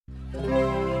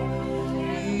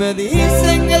Me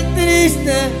dicen que el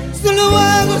triste solo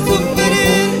hago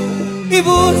sufrir y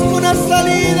busco una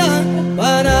salida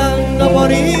para no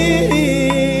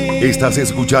morir. Estás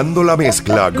escuchando la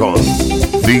mezcla con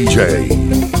DJ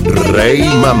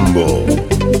RayMambo.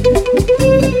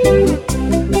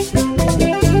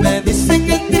 Me dicen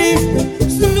que el triste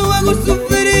solo hago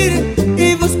sufrir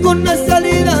y busco una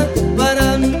salida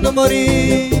para no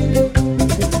morir.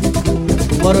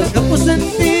 Porque puse en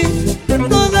ti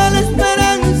toda la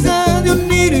esperanza de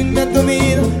unirme a tu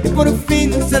vida y por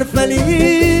fin ser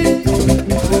feliz.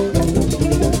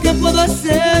 ¿Qué puedo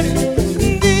hacer?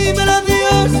 Dímelo a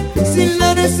Dios si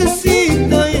la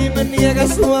necesito y me niega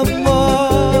su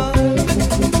amor.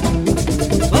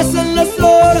 Pasan las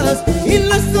horas y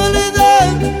la soledad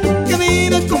que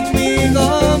vive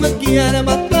conmigo me quiere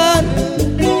matar.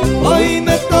 Hoy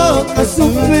me toca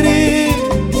sufrir,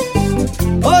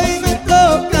 hoy me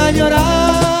toca llorar.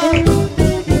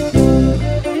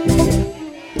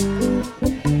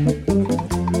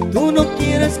 Tú no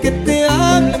quieres que te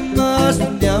hable más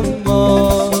de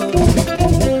amor.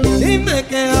 Dime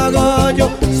qué hago yo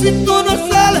si tú no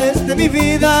sales de mi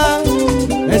vida.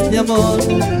 Este amor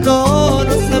no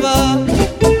se va.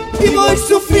 Y voy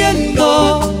sufriendo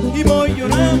y voy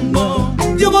llorando.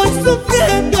 Yo voy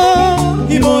sufriendo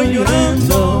y voy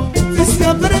llorando. Si se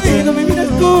ha perdido mi vida es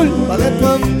culpa de tu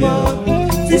amor.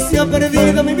 Si se ha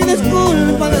perdido mi vida es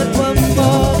culpa de tu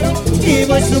amor. Y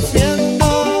voy sufriendo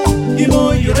y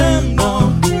voy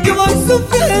llorando. Yo voy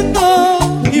sufriendo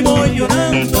y voy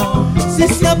llorando. Si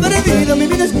se ha perdido mi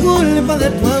vida es culpa de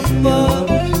tu amor.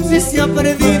 Si se ha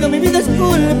perdido mi vida es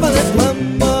culpa de tu amor.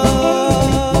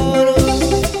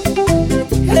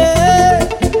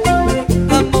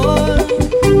 Amor,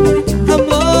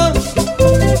 amor,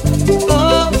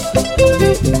 oh,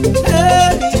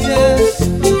 yes,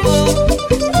 oh.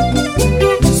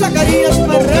 Zacarias,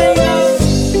 Ferreiras,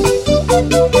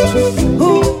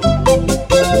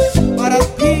 para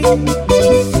ti.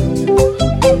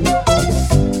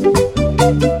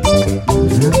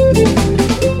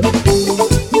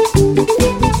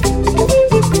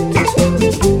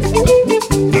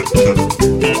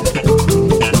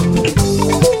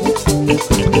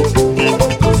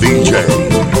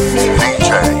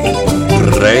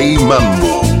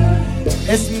 RayMambo.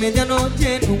 Es medianoche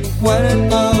en un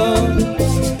cuarto,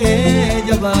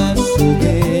 ella va a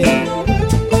subir.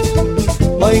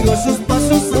 Oigo sus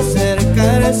pasos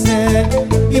acercarse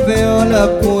y veo la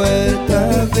puerta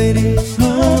abrir.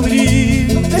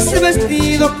 Ese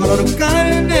vestido color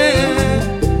carne,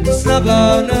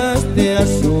 sábanas de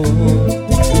azul,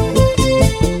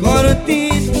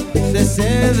 cortina de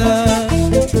seda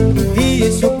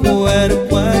y su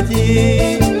cuerpo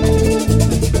allí.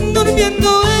 Durmiendo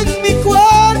en mi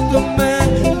cuarto me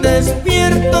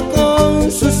despierto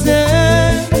con su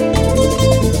ser.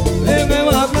 Me veo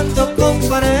hablando con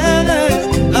paredes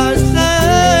hasta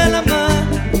el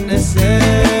amanecer.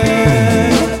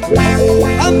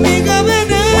 Amiga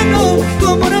veneno,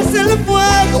 como nace el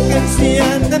fuego que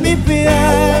enciende mi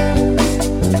piel.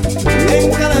 En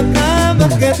cada cama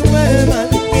que duermas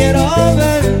quiero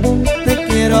ver, te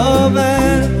quiero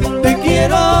ver, te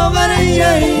quiero ver,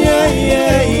 yeah, yeah,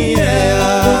 yeah,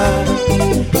 yeah.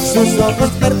 Sus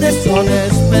ojos verdes son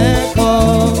espejo,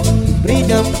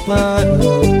 brillan para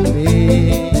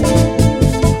mí.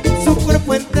 Su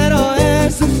cuerpo entero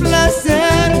es un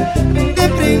placer, de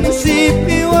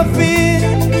principio a fin.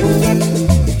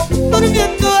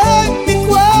 Durmiendo en mi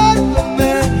cuarto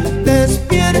me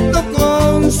despierto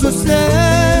con su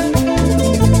ser.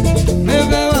 Me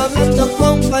veo hablando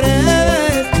con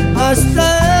paredes hasta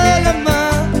el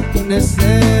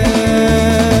amanecer.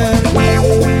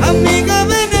 Amiga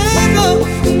veneno,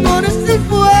 no eres el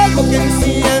fuego que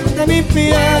enciende mi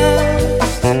piel.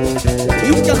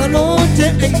 Y cada noche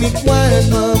en mi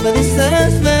cuarto me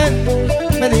dices ven,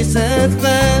 me dices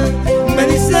ven, me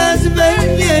dices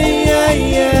ven, yeah, yeah,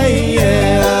 yeah,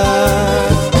 yeah.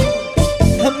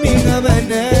 Amiga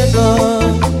veneno,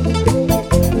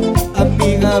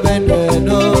 amiga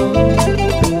veneno,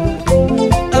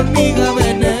 amiga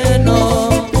veneno,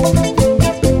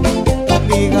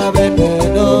 amiga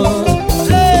veneno.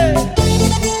 ¡Hey!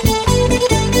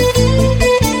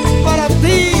 Para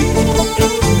ti,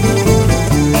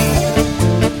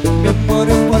 mi amor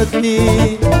por ti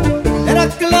era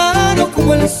claro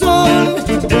como el sol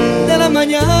de la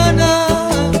mañana.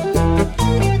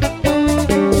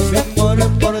 Mi amor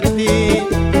por ti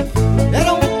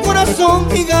era un corazón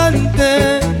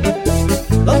gigante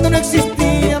donde no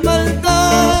existía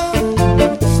maldad.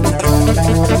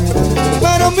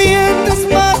 Pero mientras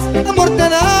más amor te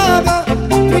daba,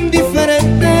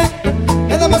 indiferente,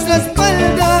 le dabas la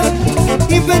espalda,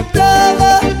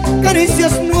 inventaba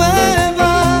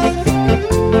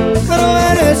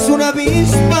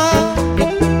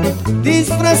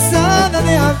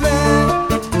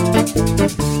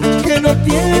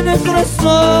el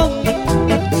corazón y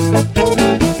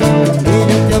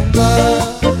ella te ama.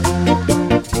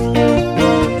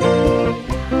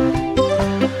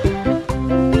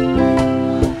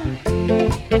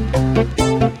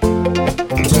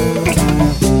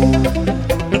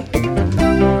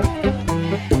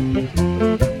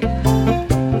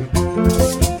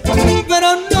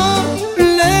 Pero no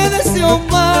le deseo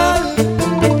mal,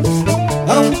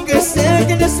 aunque sé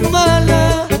que ella es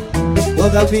mala.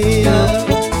 Todavía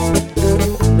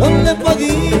no le he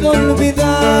podido olvidar.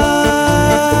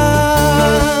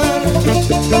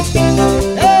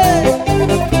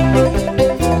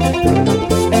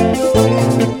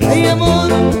 ¡Hey, amor!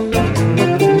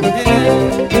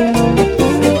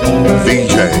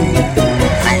 DJ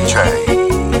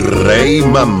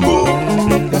RayMambo.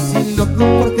 Casi loco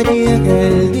porque llegue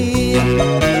el día.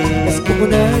 Es como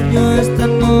un año esta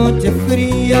noche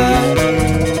fría.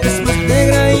 Es más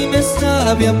negra y me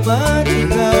sabe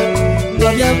amarga. No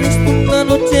había visto una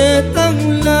noche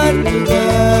tan larga.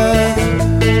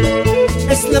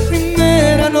 Es la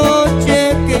primera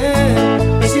noche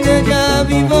que sin ella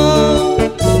vivo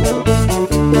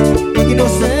y no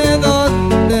sé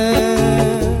dónde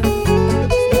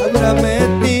se habrá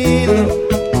metido.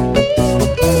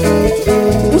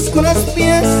 Busco las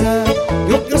piezas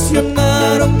que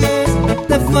ocasionaron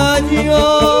este fallo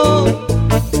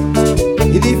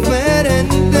y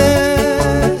diferentes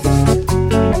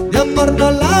de amor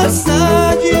no las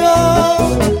hallo.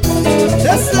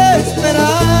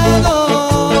 Desesperado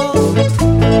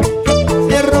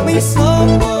cierro mis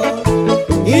ojos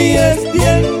y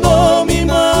extiendo mi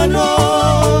mano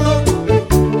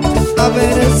a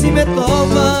ver si me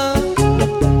toma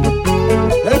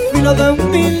el filo de un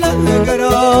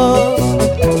milagro.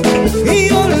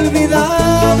 Y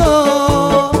olvidado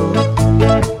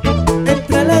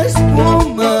entre la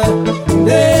espuma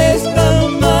de esta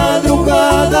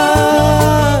madrugada,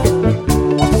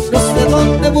 no sé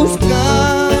dónde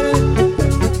buscar,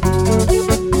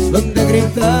 dónde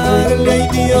gritarle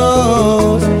a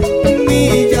Dios mi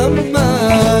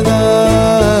llamada.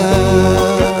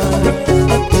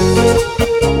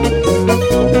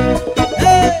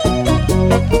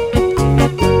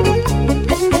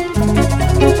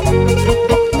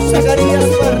 Zacarias,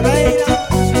 Ferreiras,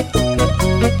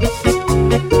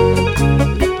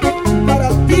 para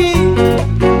ti.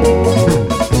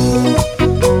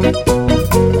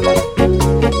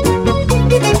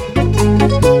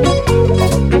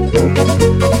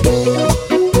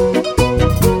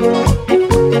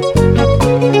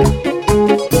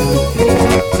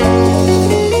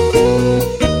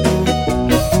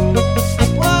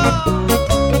 ¡Wow!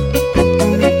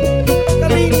 ¡Qué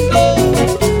lindo!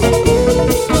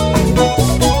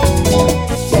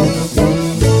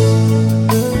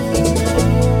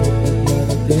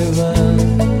 Te vas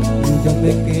y yo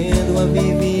me quedo a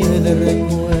vivir de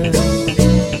recuerdo,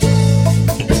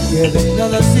 que de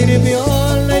nada sirvió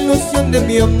la ilusión de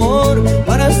mi amor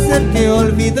para hacerte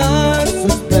olvidar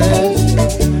sus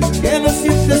besos. Que no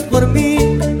sientes por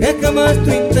mí, que jamás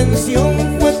tu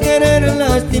intención fue querer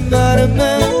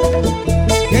lastimarme,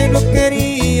 que no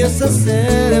querías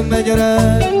hacerme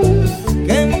llorar,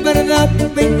 que en verdad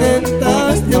me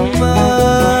intentaste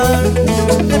amar.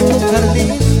 De tu jardín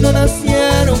no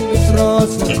nacieron mis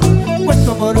rosas, pues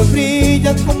tu amor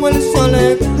brilla como el sol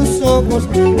en tus ojos,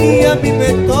 y a mí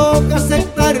me toca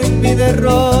aceptar mi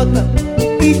derrota.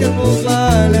 Y ya no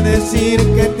vale decir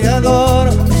que te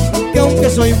adoro, que aunque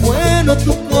soy bueno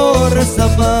tú corres a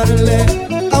amarle,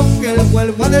 aunque él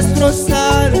vuelva a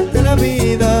destrozarte la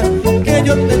vida, que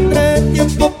yo tendré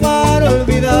tiempo para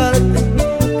olvidarte,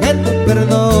 que te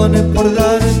perdone por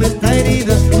darme esta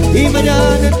herida y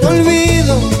mañana te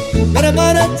olvido para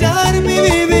marcharme y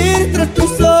vivir tras tu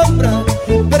sombra,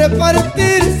 para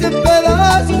partirse en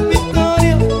pedazos mi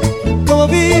historia, como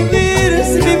vivir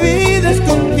si mi vida es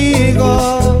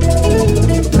contigo.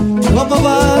 ¿Cómo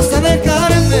vas a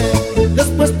dejarme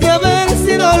después de haber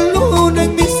sido luna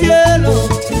en mi cielo?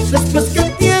 Después que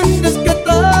entiendes que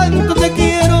tanto te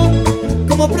quiero,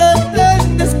 ¿cómo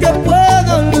pretendes que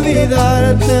pueda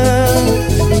olvidarte?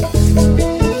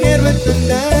 Quiero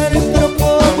entender, pero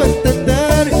 ¿cómo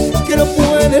entender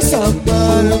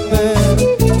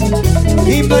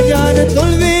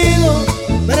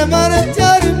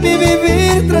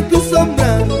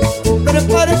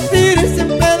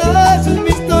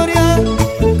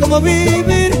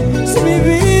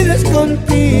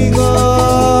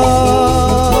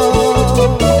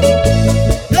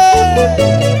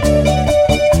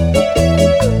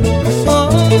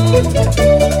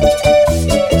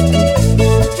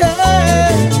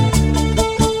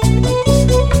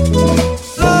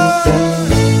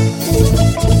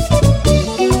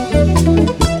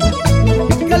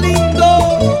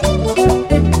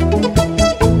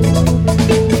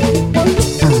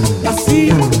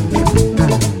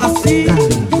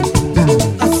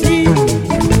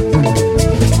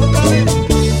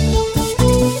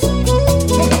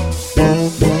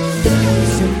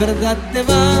verdad te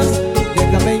vas,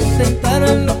 déjame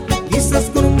intentarlo. Quizás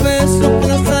con un beso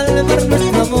pueda salvar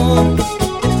nuestro amor.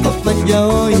 Esta falla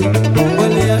hoy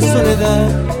huele a soledad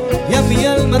y a mi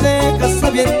alma deja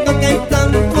sabiendo que hay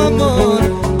tanto amor.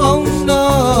 Oh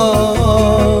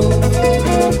no,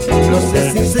 no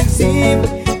seas insensible,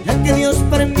 ya que Dios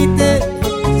permite,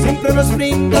 siempre nos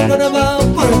brinda una nueva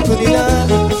oportunidad.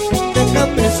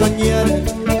 Déjame soñar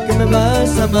que me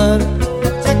vas a amar,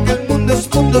 ya que el mundo es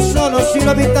mundo solo si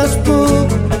lo habitas tú,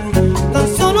 tan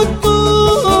solo tú.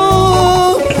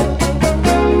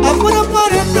 Amor,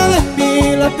 aparta de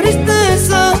mí la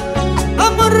tristeza,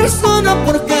 amor, razona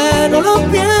porque no lo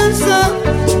piensa.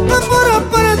 Amor,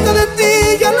 aparta de ti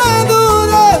ya la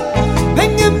duda,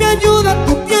 ven en mi ayuda,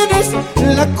 tú tienes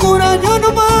la cura, ya no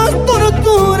más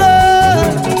tortura.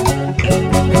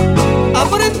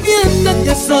 Amor, entiende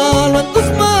que solo en tus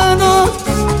manos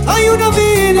hay una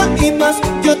vida y más,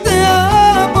 yo te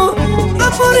amo.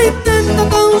 Amor, intenta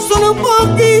tan solo un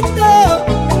poquito,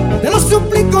 te lo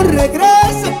suplico,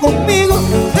 regresa conmigo,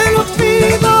 te lo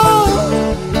pido.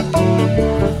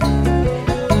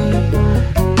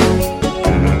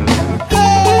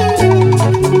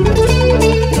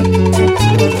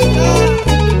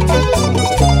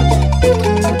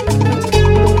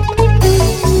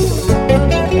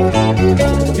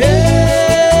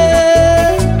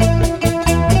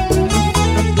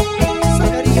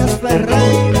 Zacarias,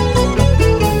 Ferreiras,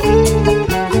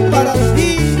 para ti.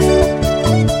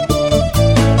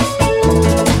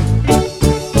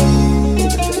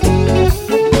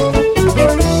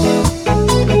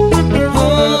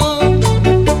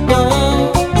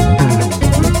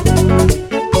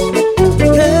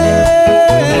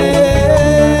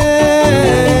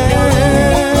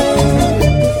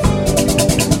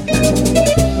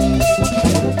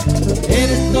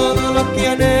 Eres todo lo que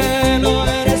anhelo,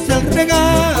 eres el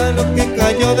regalo que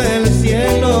cayó del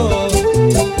cielo.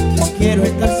 Quiero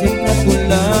estar siempre a tu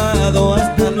lado,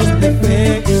 hasta los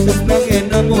defectos me han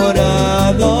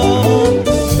enamorado.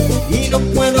 Y no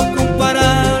puedo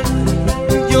comparar,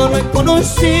 yo no he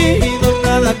conocido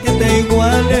nada que te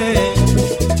iguale.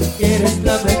 Eres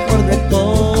la mejor de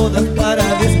todas para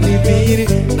describir,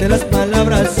 de las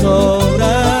palabras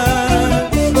sobran.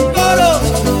 Coro,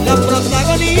 la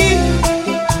protagonista.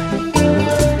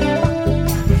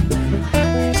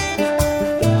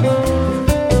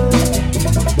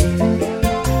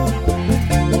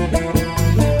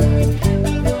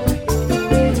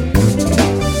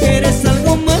 Eres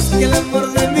algo más que el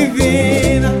amor de mi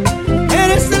vida,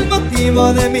 eres el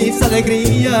motivo de mis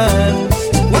alegrías.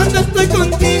 Cuando estoy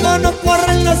contigo no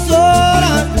corren las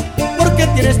horas, porque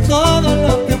tienes todo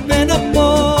lo que me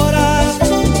enamora.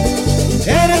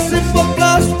 Eres en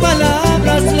pocas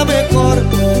palabras la mejor.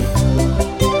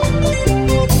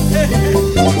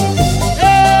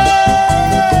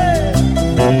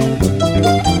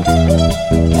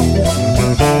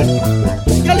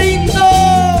 ¡Qué lindo!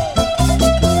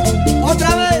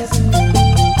 Otra vez.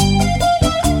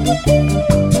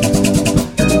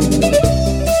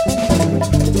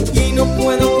 Y no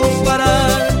puedo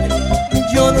comparar,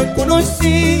 yo no he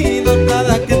conocido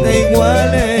nada que te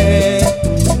iguale.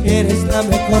 Eres la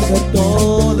mejor de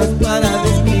todas para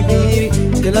describir,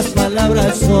 de las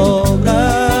palabras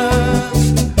sobran.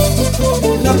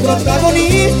 La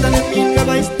protagonista de mi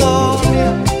nueva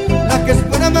historia, la que es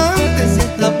buena amante si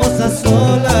estamos a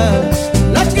solas,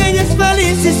 la que ella es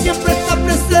feliz y siempre está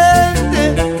presente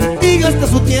y gasta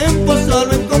su tiempo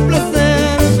solo en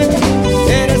complacerme.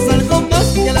 Eres algo más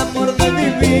que el amor de mi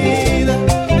vida,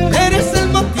 eres el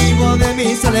motivo de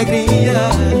mis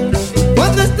alegrías.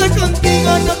 Cuando estoy contigo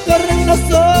no corren las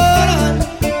horas,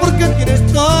 porque tienes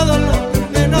todo lo que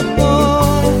me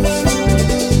enamora.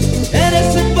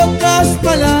 Eres en pocas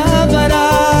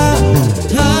palabras,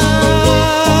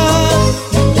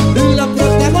 la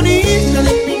protagonista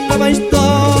de mi nueva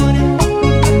historia,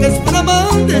 que es para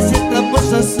amante si estamos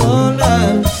a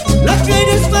solas, la que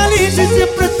eres feliz y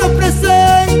siempre está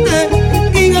presente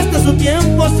y gasta su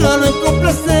tiempo solo en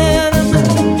complacerme.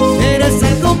 Eres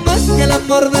algo más que el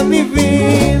amor de mi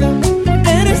vida,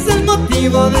 eres el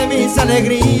motivo de mis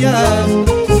alegrías.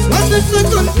 Cuando estoy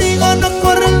contigo no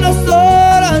corren las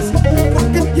horas,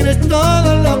 porque tienes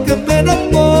todo lo que me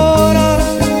enamora.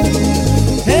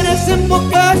 Eres en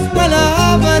pocas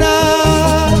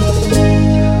palabras.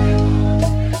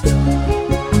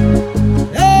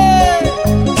 ¡Hey!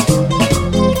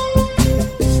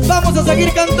 Vamos a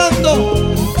seguir cantando.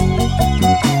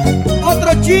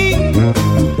 Otro chin.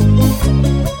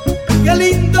 ¡Qué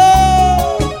lindo!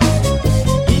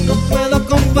 Y no puedo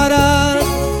comparar,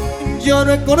 yo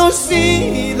no he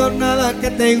conocido nada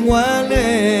que te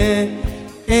iguale.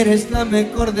 Eres la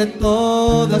mejor de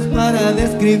todas para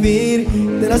describir,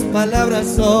 de las palabras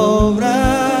sobran.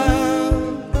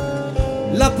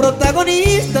 La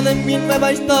protagonista de mi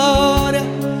nueva historia,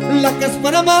 la que es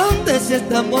para amantes y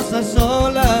estamos a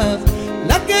solas,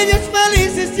 la que ella es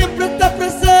feliz y siempre está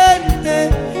presente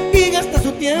y gasta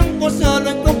su tiempo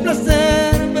solo en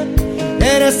complacerme.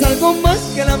 Eres algo más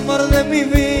que el amor de mi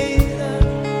vida.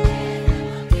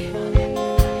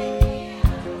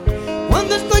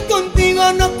 Cuando estoy contigo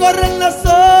no corren las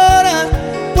horas,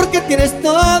 porque tienes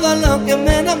todo lo que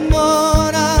me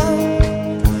enamora.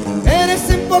 Eres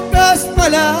en pocas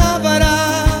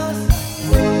palabras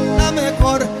la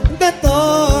mejor de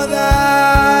todas.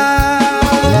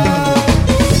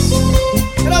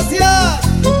 Gracias.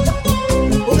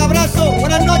 Un abrazo.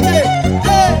 Buenas noches.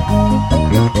 Hey.